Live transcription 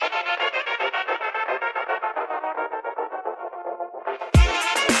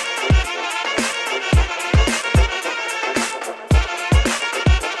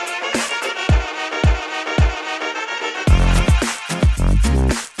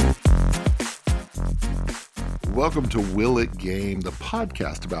welcome to Will It Game, the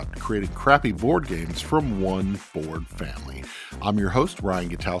podcast about creating crappy board games from one board family. I'm your host, Ryan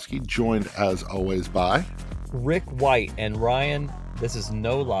Gutowski, joined as always by Rick White. And Ryan, this is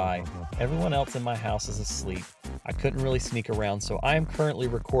no lie. Everyone else in my house is asleep. I couldn't really sneak around, so I am currently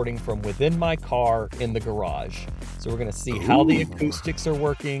recording from within my car in the garage. So we're going to see how the acoustics are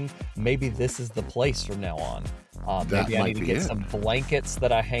working. Maybe this is the place from now on. Maybe I need to get some blankets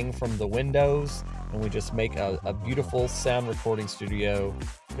that I hang from the windows, and we just make a beautiful sound recording studio.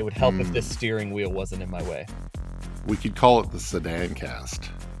 It would help if this steering wheel wasn't in my way. We could call it the sedan cast.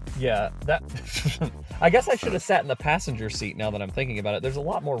 Yeah, that. I guess I should have sat in the passenger seat now that I'm thinking about it. There's a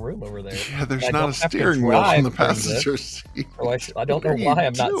lot more room over there. Yeah, there's not a steering wheel in the passenger seat. Or I don't know why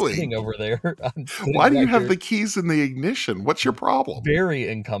I'm not sitting over there. Why do you have the keys in the ignition? What's your problem? Very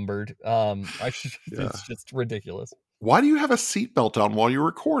encumbered. It's just ridiculous. Why do you have a seatbelt on while you're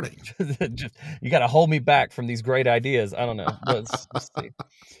recording? You got to hold me back from these great ideas. I don't know. Let's see.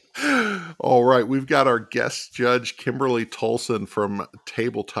 All right, we've got our guest judge, Kimberly Tolson from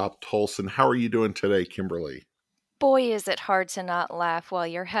Tabletop Tolson. How are you doing today, Kimberly? Boy, is it hard to not laugh while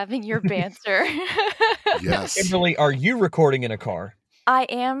you're having your banter. Yes. Kimberly, are you recording in a car? I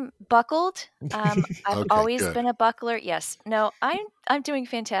am buckled. I've always good. been a buckler. Yes. No, I'm doing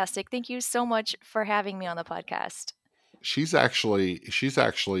fantastic. Thank you so much for having me on the podcast. She's actually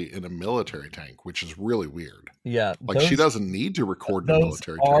in a military tank, which is really weird. Yeah, she doesn't need to record in a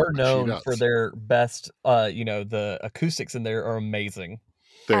military tank. Those are known for their best. The acoustics in there are amazing.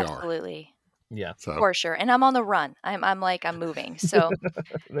 They Absolutely. are. Yeah, for sure. And I'm on the run. I'm moving. So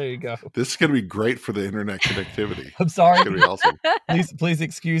there you go. This is going to be great for the internet connectivity. I'm sorry. It's going to be awesome. Please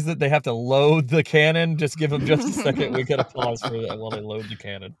excuse that they have to load the cannon. Just give them just a second. We got to pause for that while they load the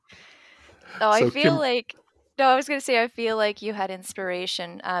cannon. Oh, I feel like you had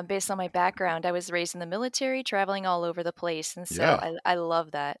inspiration based on my background. I was raised in the military, traveling all over the place. And so I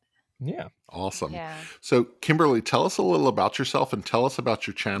love that. Yeah. Awesome. Yeah. So Kimberly, tell us a little about yourself and tell us about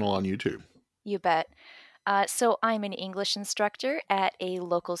your channel on YouTube. You bet. So I'm an English instructor at a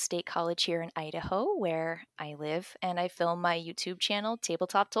local state college here in Idaho, where I live, and I film my YouTube channel,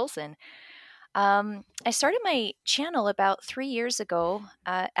 Tabletop Tolson. I started my channel about 3 years ago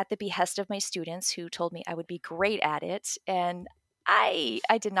at the behest of my students, who told me I would be great at it, and I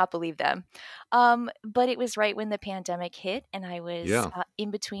did not believe them. But it was right when the pandemic hit, and I was in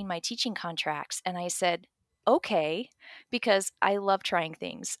between my teaching contracts, and I said, okay, because I love trying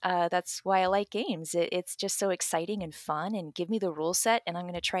things. That's why I like games. It's just so exciting and fun, and give me the rule set, and I'm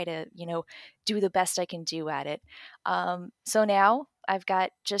going to try to, do the best I can do at it. So now I've got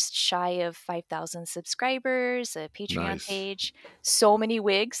just shy of 5,000 subscribers, a Patreon page, so many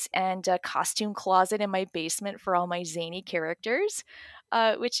wigs, and a costume closet in my basement for all my zany characters,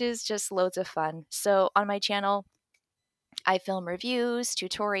 which is just loads of fun. So on my channel, I film reviews,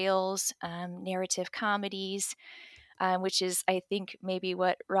 tutorials, narrative comedies, which is, I think, maybe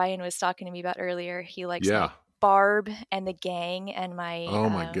what Ryan was talking to me about earlier. He likes my Barb and the gang and my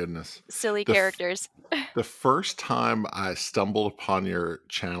my goodness, silly characters. The first time I stumbled upon your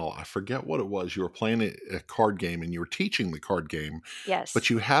channel, I forget what it was. You were playing a card game and you were teaching the card game. Yes.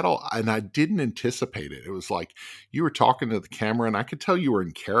 But you had and I didn't anticipate it. It was like you were talking to the camera and I could tell you were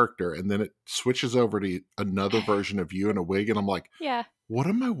in character, and then it switches over to another version of you in a wig. And I'm like, what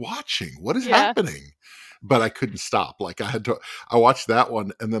am I watching? What is happening? But I couldn't stop. I watched that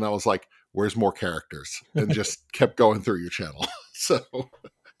one and then I was like, where's more characters? And just kept going through your channel. So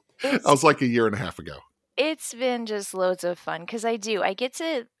that was like a year and a half ago. It's been just loads of fun because I get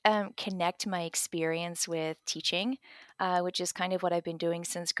to connect my experience with teaching, which is kind of what I've been doing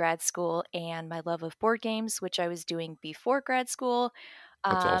since grad school, and my love of board games, which I was doing before grad school.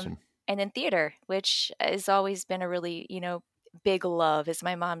 That's awesome. And then theater, which has always been a really, big love. As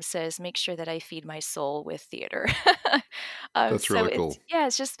my mom says, make sure that I feed my soul with theater. That's really cool.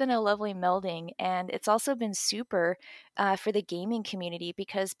 It's just been a lovely melding. And it's also been super for the gaming community,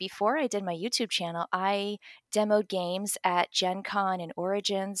 because before I did my YouTube channel, I demoed games at Gen Con and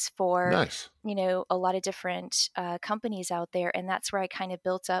Origins for, a lot of different companies out there. And that's where I kind of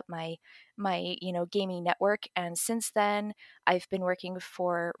built up my gaming network. And since then, I've been working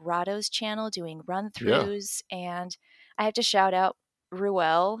for Rado's channel doing run-throughs. And I have to shout out,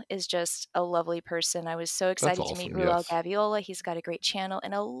 Ruel is just a lovely person. I was so excited to meet Ruel Gaviola. He's got a great channel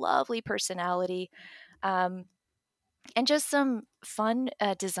and a lovely personality. And just some fun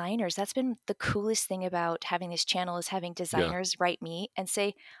designers. That's been the coolest thing about having this channel, is having designers write me and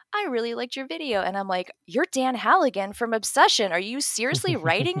say, I really liked your video. And I'm like, you're Dan Halligan from Obsession. Are you seriously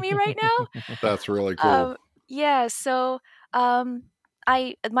writing me right now? That's really cool. So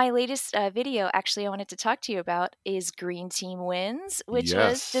my latest video actually I wanted to talk to you about is Green Team Wins, which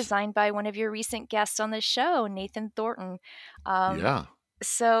was Yes. designed by one of your recent guests on the show, Nathan Thornton. Um, Yeah.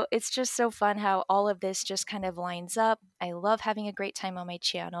 so it's just so fun how all of this just kind of lines up. I love having a great time on my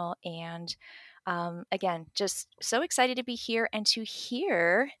channel, and again, just so excited to be here and to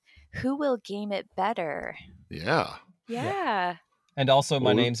hear who will game it better. Yeah. Yeah. And also, my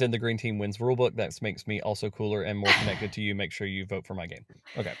Well, name's in the Green Team Wins rulebook. That makes me also cooler and more connected to you. Make sure you vote for my game.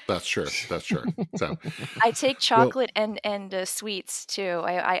 Okay. that's true. That's true. So, I take well, chocolate and sweets too.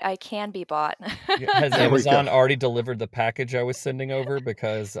 I can be bought. Has there we go. Amazon already delivered the package I was sending over?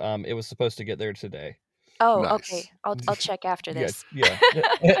 Because it was supposed to get there today. Oh, okay. Nice. I'll check after Yeah, this. yeah.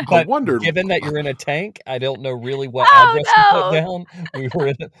 I But wondered. given that you're in a tank, I don't know really what Oh address to put no! down. We were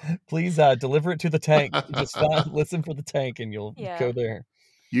in. Please deliver it to the tank. Just listen for the tank, and you'll Yeah. go there.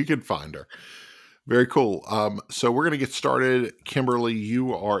 You can find her. Very cool. So we're going to get started. Kimberly,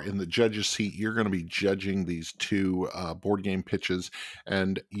 you are in the judge's seat. You're going to be judging these two board game pitches,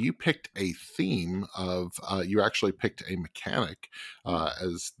 and you picked a theme of. You actually picked a mechanic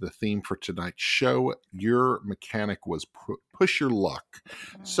as the theme for tonight's show. Your mechanic was push your luck.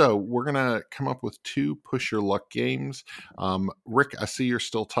 So we're going to come up with two push your luck games. Rick, I see you're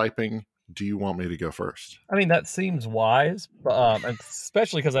still typing. Do you want me to go first? I mean, that seems wise, but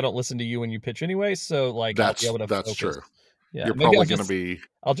especially because I don't listen to you when you pitch anyway. So, like, I'll be able to That's focus. true. Yeah, You're maybe probably going to be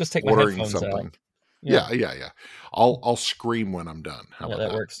I'll just take my ordering headphones out. something. Yeah. Yeah. I'll scream when I'm done. How Yeah, about that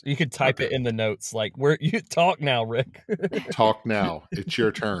that? works. You could type Okay. it in the notes, like where you talk now, Rick. Talk now. It's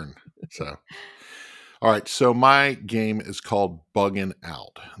your turn. So, all right. So my game is called Bugging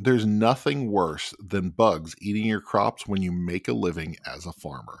Out. There's nothing worse than bugs eating your crops when you make a living as a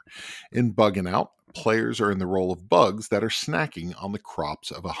farmer. In Bugging Out, players are in the role of bugs that are snacking on the crops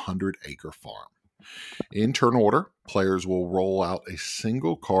of a 100-acre farm. In turn order, players will roll out a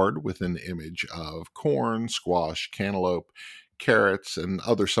single card with an image of corn, squash, cantaloupe, carrots, and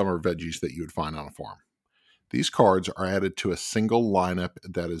other summer veggies that you would find on a farm. These cards are added to a single lineup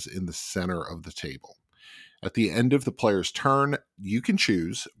that is in the center of the table. At the end of the player's turn, you can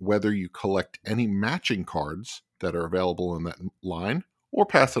choose whether you collect any matching cards that are available in that line or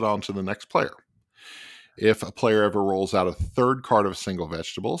pass it on to the next player. If a player ever rolls out a third card of a single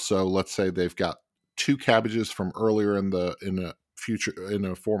vegetable, so let's say they've got two cabbages from earlier in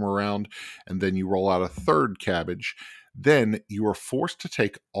a former round, and then you roll out a third cabbage, then you are forced to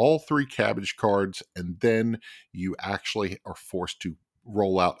take all three cabbage cards, and then you actually are forced to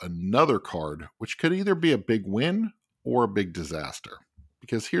roll out another card, which could either be a big win or a big disaster.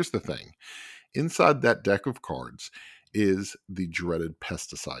 Because here's the thing, inside that deck of cards is the dreaded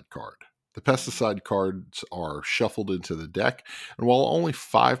pesticide card. The pesticide cards are shuffled into the deck, and while only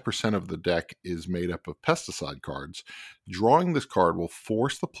 5% of the deck is made up of pesticide cards, drawing this card will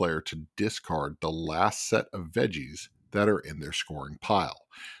force the player to discard the last set of veggies that are in their scoring pile.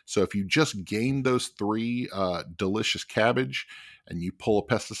 So if you just gain those three delicious cabbage and you pull a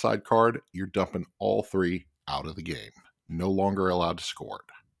pesticide card, you're dumping all three out of the game. No longer allowed to score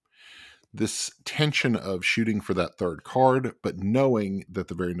it. This tension of shooting for that third card, but knowing that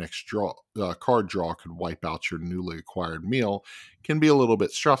the very next card draw could wipe out your newly acquired meal, can be a little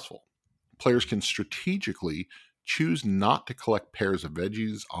bit stressful. Players can strategically choose not to collect pairs of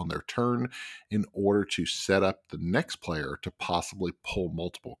veggies on their turn in order to set up the next player to possibly pull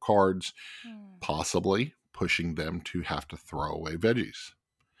multiple cards, possibly pushing them to have to throw away veggies.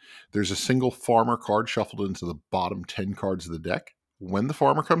 There's a single farmer card shuffled into the bottom 10 cards of the deck. When the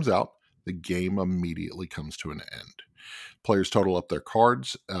farmer comes out, the game immediately comes to an end. Players total up their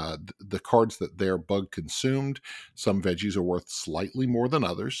cards, the cards that they're bug consumed. Some veggies are worth slightly more than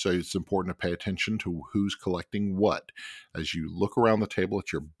others, so it's important to pay attention to who's collecting what as you look around the table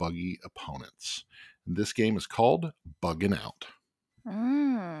at your buggy opponents. And this game is called Bugging Out.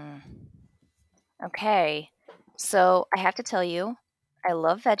 Okay. So I have to tell you, I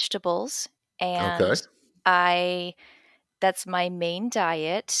love vegetables, and Okay. that's my main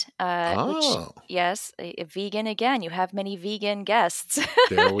diet. Which, yes, a vegan again. You have many vegan guests.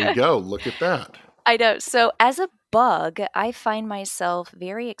 There we go. Look at that. I know. So as a bug, I find myself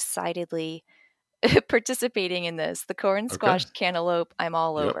very excitedly participating in this. The corn, squash, cantaloupe, I'm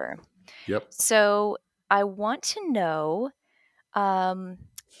all over. Yep. So I want to know,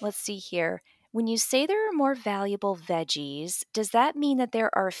 let's see here. When you say there are more valuable veggies, does that mean that there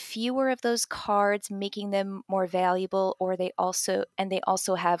are fewer of those cards making them more valuable, or they also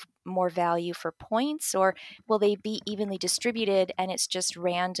have more value for points, or will they be evenly distributed and it's just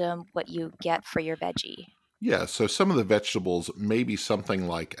random what you get for your veggie? Yeah, so some of the vegetables, maybe something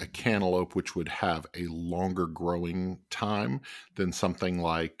like a cantaloupe, which would have a longer growing time than something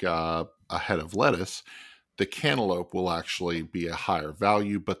like a head of lettuce. The cantaloupe will actually be a higher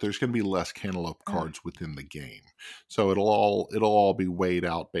value, but there's going to be less cantaloupe cards within the game. So it'll all be weighed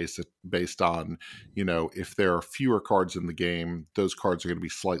out based on, if there are fewer cards in the game, those cards are going to be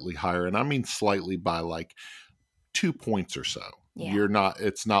slightly higher. And I mean slightly by like 2 points or so. Yeah.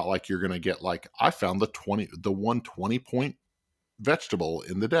 It's not like you're going to get like, I found the 120 point vegetable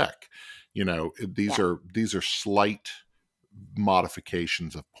in the deck. These Yeah. are slight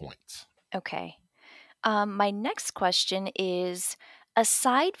modifications of points. Okay. My next question is,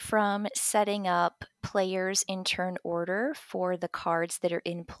 aside from setting up players in turn order for the cards that are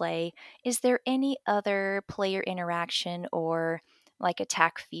in play, is there any other player interaction or like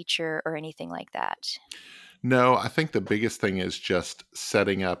attack feature or anything like that? No, I think the biggest thing is just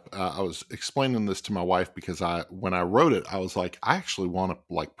setting up. I was explaining this to my wife because when I wrote it, I was like, I actually want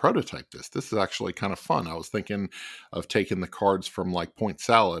to like prototype this. This is actually kind of fun. I was thinking of taking the cards from like Point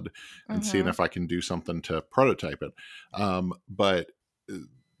Salad and seeing if I can do something to prototype it. But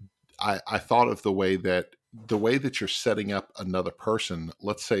I thought of the way that you're setting up another person.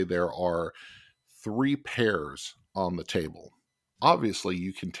 Let's say there are 3 pairs on the table. Obviously,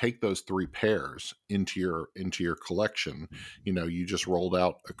 you can take those 3 pairs into your collection. You just rolled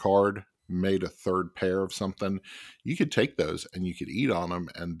out a card, made a third pair of something. You could take those and you could eat on them,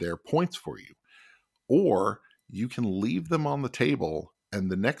 and they're points for you. Or you can leave them on the table, and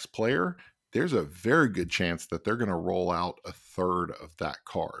the next player, there's a very good chance that they're going to roll out a third of that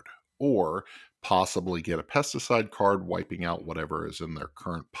card, or possibly get a pesticide card, wiping out whatever is in their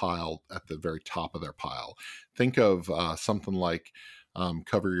current pile at the very top of their pile. Think of something like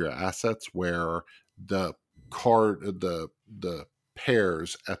Cover Your Assets, where the the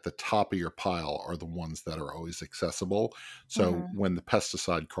pairs at the top of your pile are the ones that are always accessible. So when the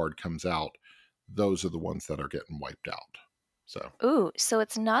pesticide card comes out, those are the ones that are getting wiped out. Ooh, so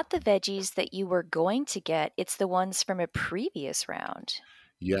it's not the veggies that you were going to get, it's the ones from a previous round.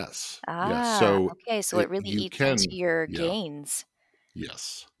 Yes. Ah, So okay, so it really you eats into can, your yeah. gains.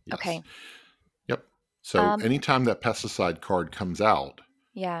 Yes. Okay. Yep. So Um, anytime that pesticide card comes out,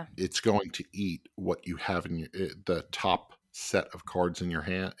 yeah. it's going to eat what you have in the top set of cards in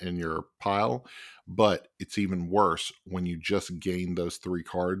your pile. But it's even worse when you just gain those 3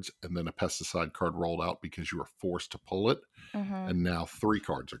 cards and then a pesticide card rolled out because you were forced to pull it, and now 3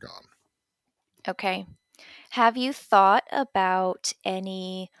 cards are gone. Okay. Have you thought about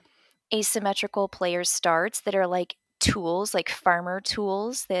any asymmetrical player starts that are like tools, like farmer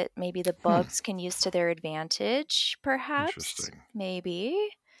tools that maybe the bugs can use to their advantage, perhaps? Interesting. Maybe. I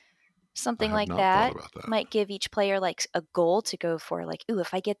Something have like not thought that about that. might give each player like a goal to go for. Like, ooh,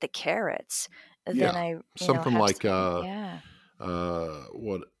 if I get the carrots, then Yeah. I, Something have like something. Yeah.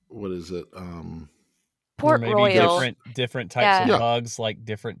 what is it? Or Port maybe Royal. different types Yeah. of Yeah. bugs, like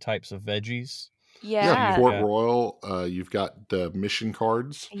different types of veggies. Yeah, So you've Yeah. Port got Royal. You've got the mission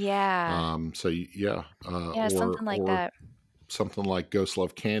cards. Yeah. Yeah, Yeah, something like or that. something like Ghost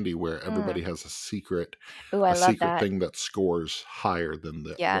Love Candy, where everybody Mm. has Ooh, I a love secret that. thing that scores higher than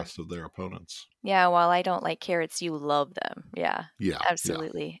the Yeah. rest of their opponents. Yeah, while I don't like carrots, you love them. Yeah, Yeah, yeah,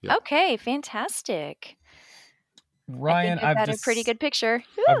 absolutely. yeah. Okay, fantastic. I think Ryan. I've got a pretty good picture.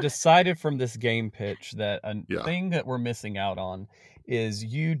 I've Whew. decided from this game pitch that a Yeah. thing that we're missing out on is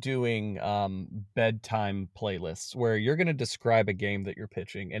you doing bedtime playlists where you're going to describe a game that you're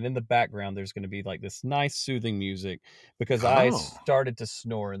pitching, and in the background there's going to be like this nice soothing music because I Oh, started to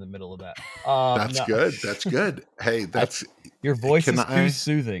snore in the middle of that. that's No, good. That's good. Hey, your voice can is too I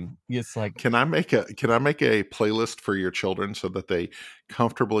soothing. It's like can I make a playlist for your children so that they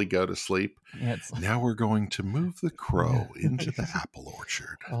comfortably go to sleep? it's Now we're going to move the crow into the apple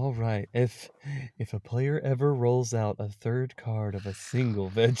orchard. all right. If a player ever rolls out a third card of a single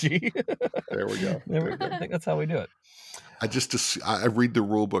veggie, There we go. There we I go. think that's how we do it. I read the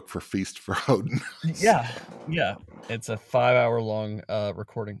rule book for Feast for Odin. Yeah, yeah. It's a 5-hour long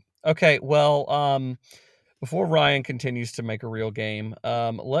recording. Okay, well, before Ryan continues to make a real game,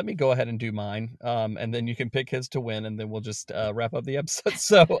 let me go ahead and do mine, and then you can pick his to win, and then we'll just wrap up the episode.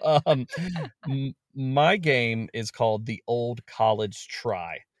 So, my game is called The Old College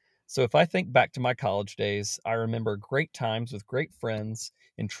Try. So, if I think back to my college days, I remember great times with great friends,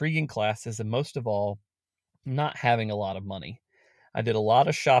 intriguing classes, and most of all, not having a lot of money. I did a lot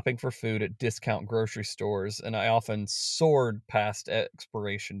of shopping for food at discount grocery stores, and I often soared past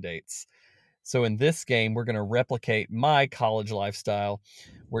expiration dates. So in this game, we're going to replicate my college lifestyle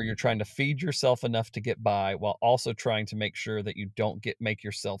where you're trying to feed yourself enough to get by while also trying to make sure that you don't make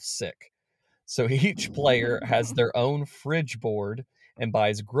yourself sick. So each player has their own fridge board and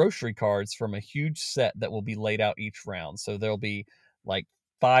buys grocery cards from a huge set that will be laid out each round. So there'll be like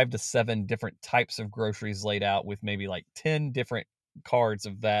 5 to 7 different types of groceries laid out with maybe like 10 different cards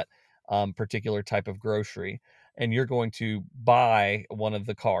of that particular type of grocery. And you're going to buy one of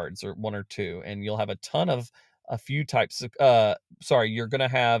the cards or one or two, and you'll have a few types of, you're going to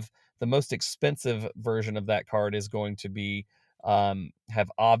have the most expensive version of that card is going to be have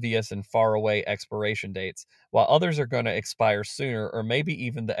obvious and far away expiration dates, while others are going to expire sooner, or maybe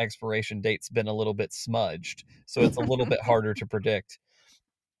even the expiration date's been a little bit smudged, so it's a little bit harder to predict.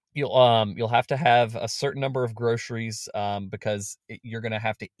 You'll have to have a certain number of groceries because you're going to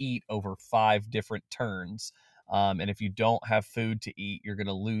have to eat over 5 different turns, and if you don't have food to eat, you're going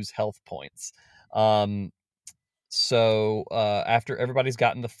to lose health points. So after everybody's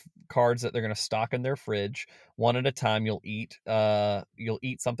gotten the cards that they're going to stock in their fridge, one at a time, you'll eat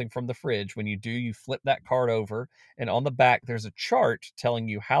something from the fridge. When you do, you flip that card over, and on the back there's a chart telling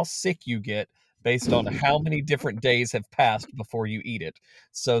you how sick you get based on how many different days have passed before you eat it.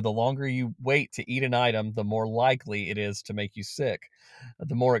 So the longer you wait to eat an item, the more likely it is to make you sick.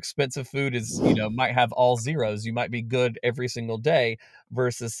 The more expensive food is, might have all zeros. You might be good every single day,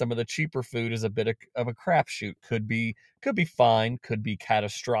 versus some of the cheaper food is a bit of a crapshoot. Could be fine, could be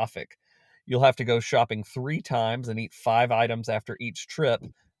catastrophic. You'll have to go shopping 3 times and eat 5 items after each trip,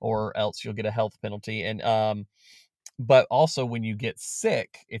 or else you'll get a health penalty. And but also, when you get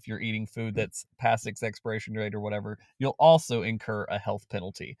sick, if you're eating food that's past its expiration date or whatever, you'll also incur a health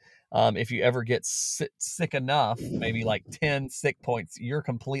penalty. If you ever get sick enough, maybe like 10 sick points, you're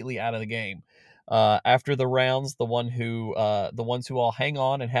completely out of the game. After the rounds, the ones who all hang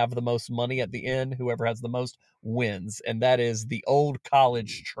on and have the most money at the end, whoever has the most wins, and that is the old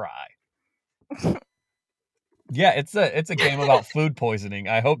college try. Yeah, it's a game about food poisoning.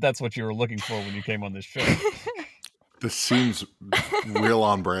 I hope that's what you were looking for when you came on this show. This seems real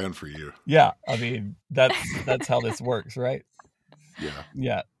on brand for you. Yeah, I mean, that's how this works, right? Yeah.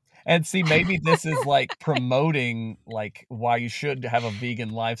 Yeah. And see, maybe this is like promoting like why you should have a vegan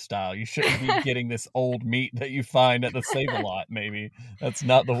lifestyle. You shouldn't be getting this old meat that you find at the Save-A-Lot. Maybe that's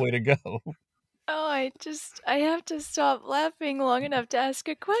not the way to go. Oh, I have to stop laughing long enough to ask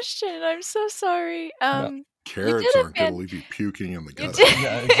a question. I'm so sorry. You did Carrots a aren't going to leave you puking in the you gutter. did,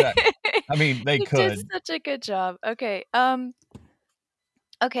 Yeah, exactly. I mean, they you could. did such a good job. Okay.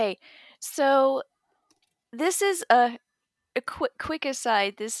 Okay. So this is a quick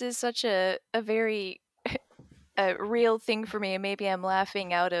aside. This is such a very a real thing for me, and maybe I'm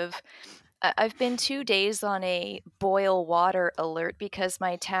laughing out of. I've been 2 days on a boil water alert because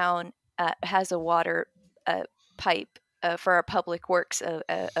my town has a water pipe for our public works,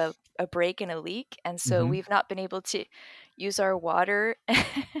 a break and a leak, and so we've not been able to use our water.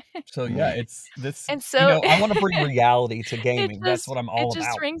 So yeah, it's this. And so I want to bring reality to it gaming. That's what I'm it all just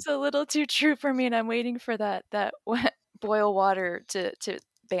about. rings a little too true for me, and I'm waiting for that boil water to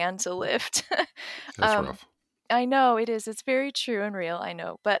ban to lift. That's rough. I know it is. It's very true and real. I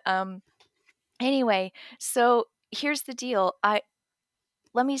know, but anyway, so here's the deal.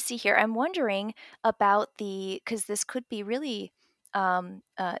 Let me see here. I'm wondering about because this could be really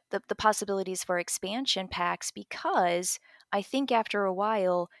the possibilities for expansion packs, because I think after a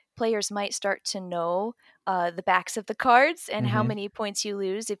while players might start to know the backs of the cards and how many points you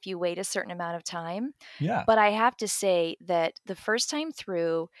lose if you wait a certain amount of time. Yeah. But I have to say that the first time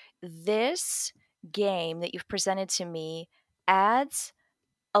through, this game that you've presented to me adds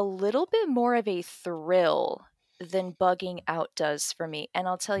a little bit more of a thrill than bugging out does for me. And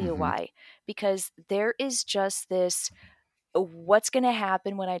I'll tell you why. Because there is just this, what's going to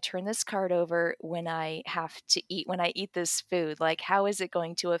happen when I turn this card over when I have to eat, when I eat this food? Like, how is it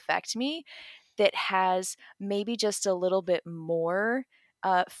going to affect me? That has maybe just a little bit more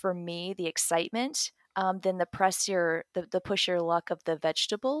for me, the excitement, than the push your luck of the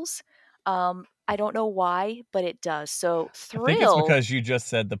vegetables. I don't know why, but it does. So I think it's thrill. because you just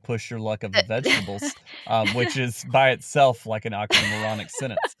said the push your luck of the vegetables, which is by itself like an oxymoronic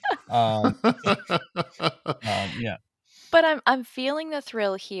sentence. Yeah. But I'm feeling the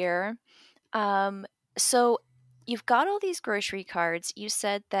thrill here. So you've got all these grocery cards. You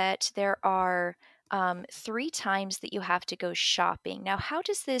said that there are 3 times that you have to go shopping. Now, how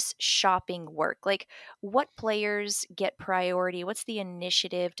does this shopping work? Like, what players get priority? What's the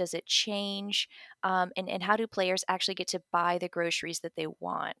initiative? Does it change? And how do players actually get to buy the groceries that they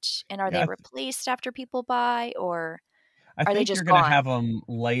want? And are they Yeah, replaced after people buy, or I are they think you're just gonna gone? have them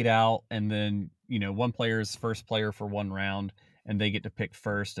laid out, and then one player is first player for one round, and they get to pick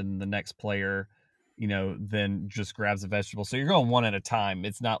first, and the next player, then just grabs a vegetable. So you're going one at a time.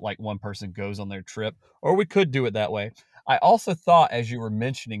 It's not like one person goes on their trip, or we could do it that way. I also thought, as you were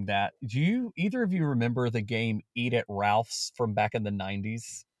mentioning that, do either of you remember the game Eat at Ralph's from back in the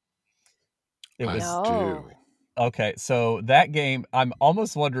 90s? I do. Okay, so that game, I'm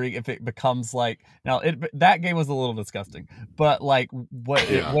almost wondering if it becomes like, now that game was a little disgusting, but like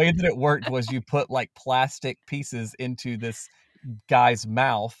way that it worked was you put like plastic pieces into this guy's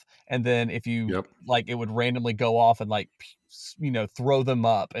mouth, and then if you like, it would randomly go off and like throw them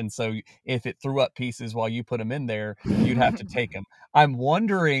up, and so if it threw up pieces while you put them in there, you'd have to take them. I'm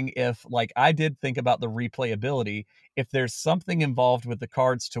wondering if, like, I did think about the replayability, if there's something involved with the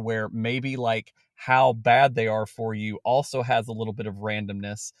cards to where maybe like how bad they are for you also has a little bit of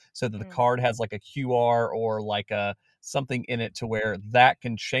randomness, so that the card has like a QR or like a something in it to where that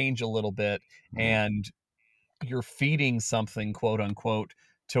can change a little bit, and you're feeding something, quote unquote,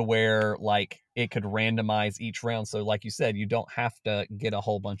 to where like it could randomize each round. So like you said, you don't have to get a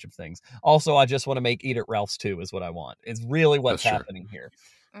whole bunch of things. Also, I just want to make Eat at Ralph's 2 is what I want. It's really what's happening here.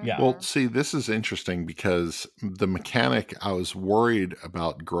 Yeah. Well, see, this is interesting because the mechanic, I was worried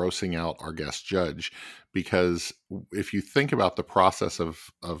about grossing out our guest judge, because if you think about the process of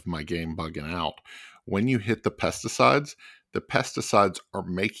my game bugging out, when you hit the pesticides are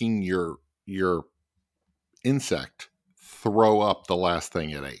making your insect throw up the last thing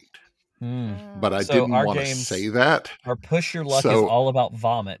it ate. But I didn't want to say that. Our Push Your Luck is all about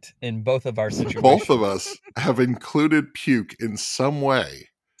vomit in both of our situations. Both of us have included puke in some way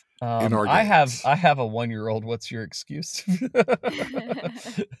in our games. I have a 1-year-old. What's your excuse?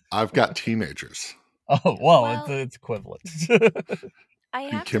 I've got teenagers. Oh, well, it's equivalent. I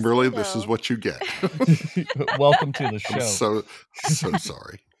have Kimberly, to say, this is what you get. Welcome to the show. I'm so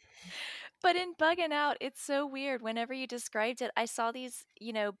sorry. But in Bugging Out, it's so weird. Whenever you described it, I saw these,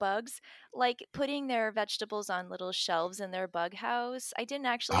 bugs like putting their vegetables on little shelves in their bug house. I didn't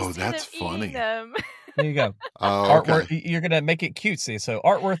actually see them eating them. There you go. Artwork. You're going to make it cutesy. So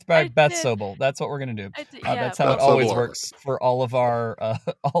Artwork by Beth Sobel. That's what we're going to do. That's how Beth it always Sobel works for all of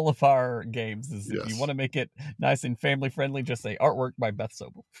our games. Is if you want to make it nice and family friendly, just say Artwork by Beth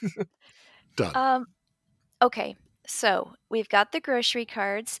Sobel. Done. Okay. So we've got the grocery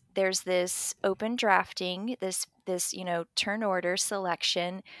cards. There's this open drafting, this turn order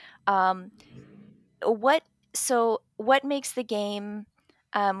selection. What makes the game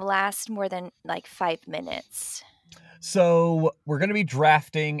last more than like 5 minutes? So we're going to be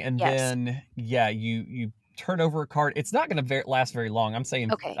drafting, and then you turn over a card. It's not going to last very long. I'm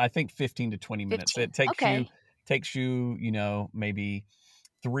saying I think 15 to 20 minutes. 15. It takes you maybe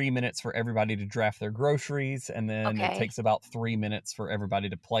 3 minutes for everybody to draft their groceries, and then it takes about 3 minutes for everybody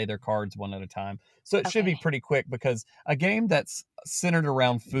to play their cards one at a time. So it should be pretty quick, because a game that's centered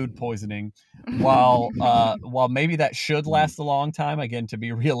around food poisoning, while maybe that should last a long time, again, to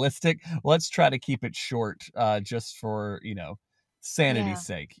be realistic, let's try to keep it short, just for sanity's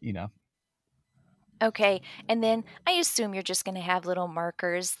sake. Okay, and then I assume you're just going to have little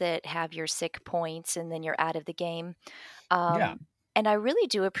markers that have your sick points, and then you're out of the game. And I really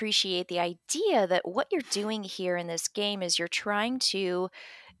do appreciate the idea that what you're doing here in this game is you're trying to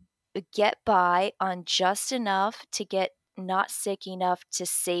get by on just enough to get not sick enough to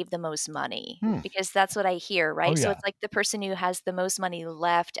save the most money. Because that's what I hear, right? So it's like the person who has the most money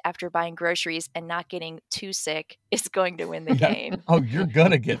left after buying groceries and not getting too sick is going to win the game. Oh, you're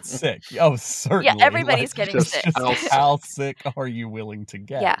going to get sick. Oh, certainly. Yeah, everybody's getting sick. How sick are you willing to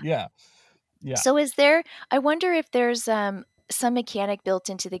get? Yeah. So I wonder if there's some mechanic built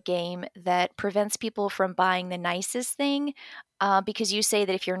into the game that prevents people from buying the nicest thing, because you say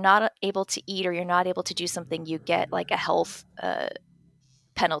that if you're not able to eat or you're not able to do something, you get like a health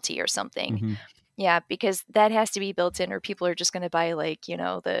penalty or something. Mm-hmm. Yeah, because that has to be built in, or people are just going to buy like,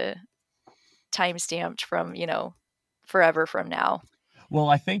 the time stamped from, forever from now. Well,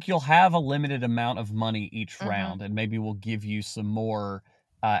 I think you'll have a limited amount of money each round, and maybe we'll give you some more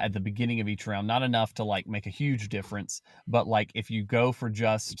at the beginning of each round. Not enough to like make a huge difference, but like if you go for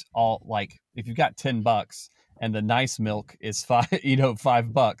just if you've got $10 and the nice milk is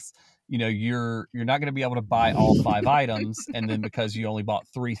 $5, you're not going to be able to buy all 5 items, and then because you only bought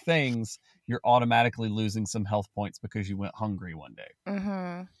 3 things, you're automatically losing some health points because you went hungry one day.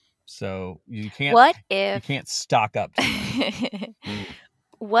 Mm-hmm. So you can't. You can't stock up too much.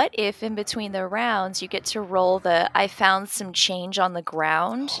 What if in between the rounds you get to roll the I found some change on the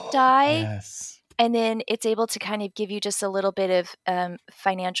ground die? Yes. And then it's able to kind of give you just a little bit of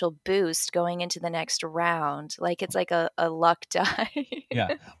financial boost going into the next round. Like it's like a luck die.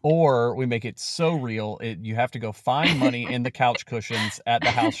 Yeah. Or we make it so real, you have to go find money in the couch cushions at the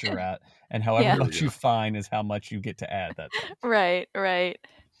house you're at, and however much you find is how much you get to add that time. Right.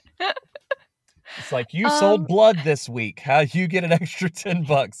 It's like, you sold blood this week. How you get an extra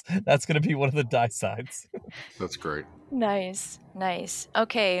 $10? That's going to be one of the die sides. That's great. Nice.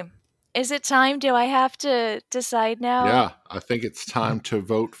 Okay. Is it time? Do I have to decide now? Yeah, I think it's time to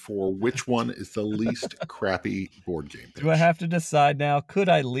vote for which one is the least crappy board game pitch. Do I have to decide now? Could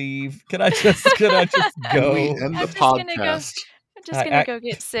I leave? Could I just go? Can we end the podcast? I'm just gonna go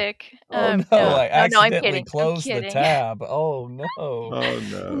get sick. Oh no! I accidentally closed the tab. Oh no! Oh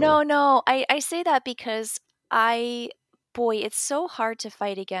no! No. I say that because it's so hard to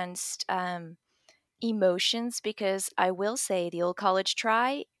fight against emotions, because I will say the old college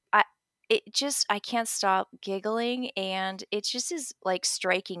try, I can't stop giggling, and it just is like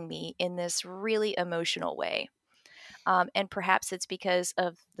striking me in this really emotional way. And perhaps it's because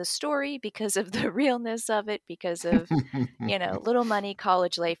of the story, because of the realness of it, because of, little money,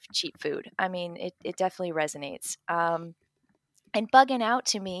 college life, cheap food. I mean, it definitely resonates. And Bugging Out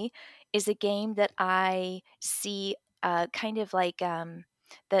to me is a game that I see kind of like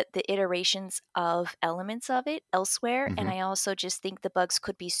the iterations of elements of it elsewhere. Mm-hmm. And I also just think the bugs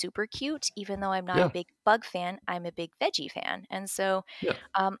could be super cute. Even though I'm not a big bug fan, I'm a big veggie fan. And so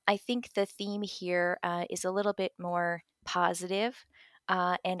I think the theme here is a little bit more positive.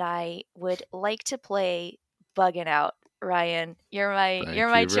 And I would like to play Bugging Out. Ryan, you're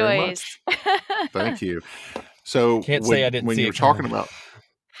my choice. Thank you. So Can't say I didn't when see you were talking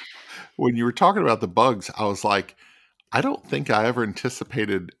about the bugs, I was like, I don't think I ever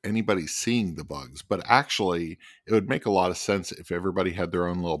anticipated anybody seeing the bugs, but actually it would make a lot of sense if everybody had their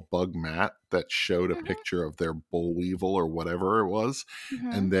own little bug mat that showed a picture of their boll weevil or whatever it was.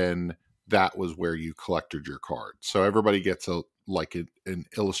 Mm-hmm. And then that was where you collected your card. So everybody gets an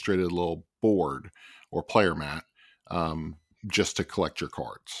illustrated little board or player mat just to collect your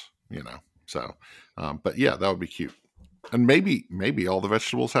cards, So, but yeah, that would be cute. And maybe all the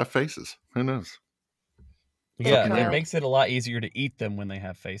vegetables have faces. Who knows? Yeah, and it makes it a lot easier to eat them when they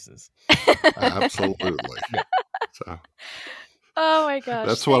have faces. Absolutely. Yeah. So. Oh my gosh.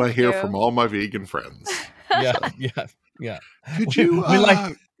 That's what I hear from all my vegan friends. Yeah. Could you?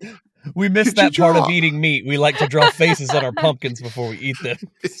 We missed that part of eating meat. We like to draw faces on our pumpkins before we eat them.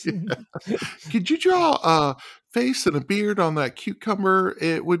 Yeah. Could you draw a face and a beard on that cucumber?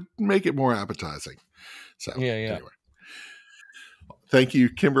 It would make it more appetizing. So anyway. Thank you,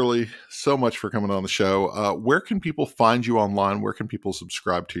 Kimberly, so much for coming on the show. Where can people find you online? Where can people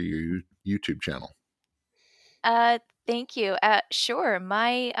subscribe to your YouTube channel? Thank you. Sure.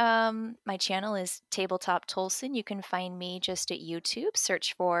 My channel is Tabletop Tolson. You can find me just at YouTube.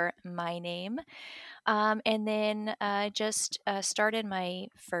 Search for my name. And then just started my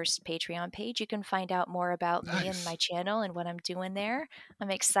first Patreon page. You can find out more about me and my channel and what I'm doing there.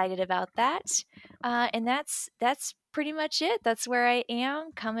 I'm excited about that. And that's pretty much it. That's where I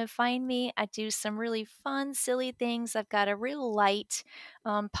am. Come and find me. I do some really fun, silly things. I've got a real light,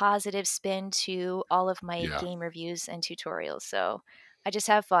 positive spin to all of my game reviews and tutorials. So I just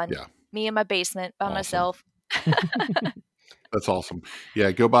have fun. Yeah. Me in my basement by myself. That's awesome.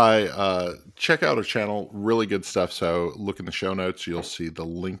 Yeah, go by, check out her channel. Really good stuff. So look in the show notes. You'll see the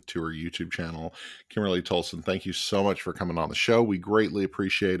link to her YouTube channel. Kimberly Tolson, thank you so much for coming on the show. We greatly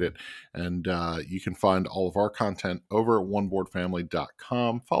appreciate it. And you can find all of our content over at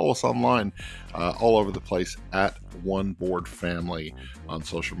oneboardfamily.com. Follow us online all over the place at oneboardfamily on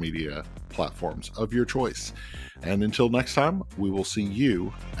social media platforms of your choice. And until next time, we will see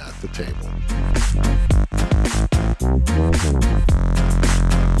you at the table.